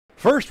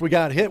First, we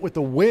got hit with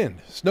the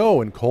wind,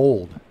 snow, and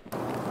cold.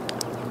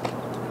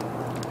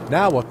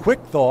 Now, a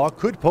quick thaw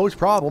could pose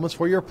problems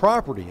for your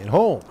property and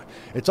home.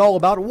 It's all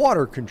about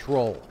water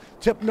control.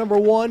 Tip number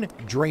 1,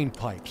 drain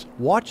pipes.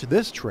 Watch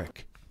this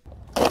trick.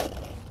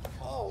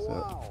 Oh,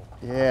 wow.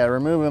 Yeah,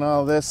 removing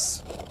all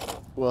this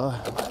will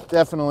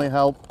definitely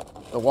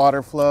help the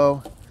water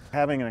flow.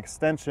 Having an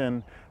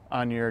extension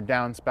on your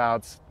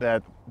downspouts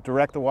that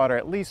direct the water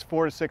at least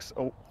 4 to 6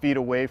 feet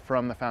away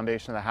from the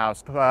foundation of the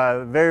house.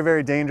 Very,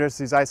 very dangerous.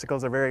 These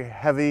icicles are very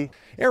heavy.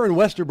 Aaron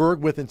Westerberg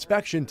with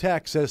Inspection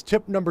Tech says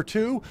tip number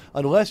 2,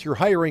 unless you're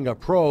hiring a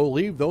pro,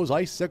 leave those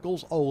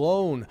icicles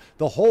alone.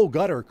 The whole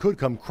gutter could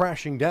come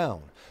crashing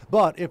down.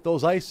 But if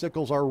those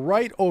icicles are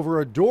right over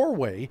a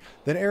doorway,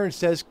 then Aaron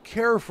says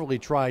carefully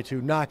try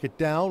to knock it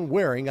down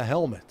wearing a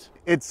helmet.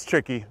 It's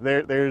tricky.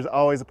 There's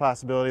always a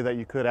possibility that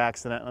you could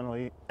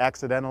accidentally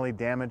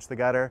damage the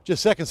gutter.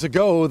 Just seconds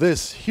ago,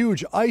 this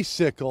huge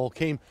icicle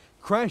came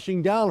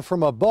crashing down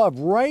from above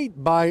right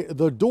by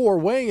the door,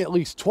 weighing at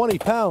least 20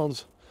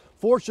 pounds.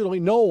 Fortunately,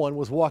 no one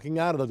was walking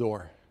out of the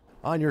door.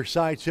 On your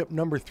side tip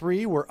number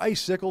 3, where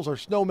icicles or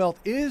snowmelt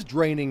is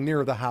draining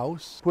near the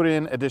house, put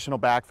in additional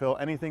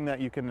backfill, anything that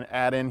you can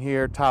add in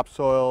here,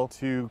 topsoil,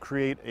 to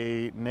create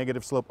a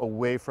negative slope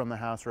away from the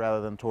house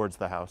rather than towards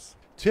the house.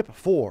 Tip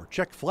 4,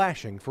 check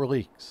flashing for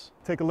leaks.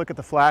 Take a look at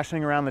the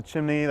flashing around the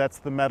chimney. That's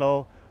the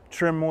metal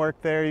trim work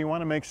there. You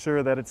want to make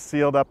sure that it's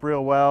sealed up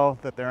real well,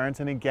 that there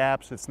aren't any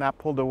gaps, it's not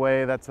pulled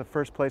away. That's the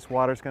first place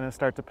water's going to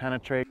start to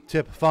penetrate.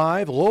 Tip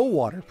 5, low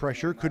water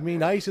pressure could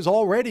mean ice is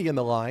already in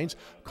the lines.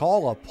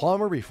 Call a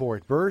plumber before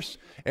it bursts.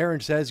 Aaron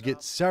says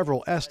get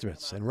several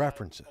estimates and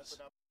references.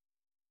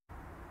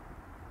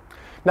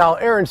 Now,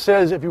 Aaron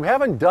says if you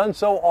haven't done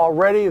so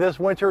already this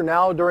winter,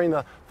 now during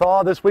the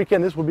thaw this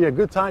weekend, this would be a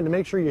good time to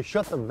make sure you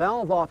shut the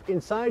valve off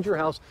inside your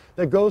house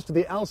that goes to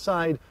the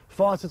outside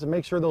faucets and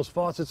make sure those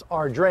faucets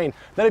are drained.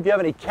 Then if you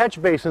have any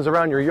catch basins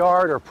around your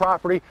yard or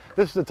property,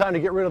 this is the time to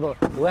get rid of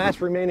the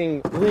last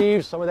remaining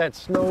leaves, some of that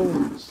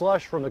snow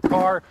slush from the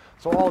car,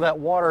 so all that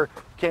water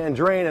can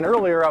drain. And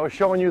earlier I was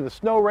showing you the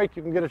snow rake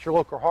you can get at your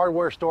local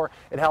hardware store.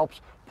 It helps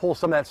pull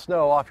some of that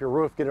snow off your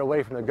roof, get it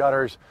away from the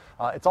gutters.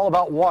 It's all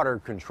about water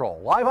control.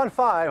 Live on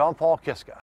 5, I'm Paul Kiska.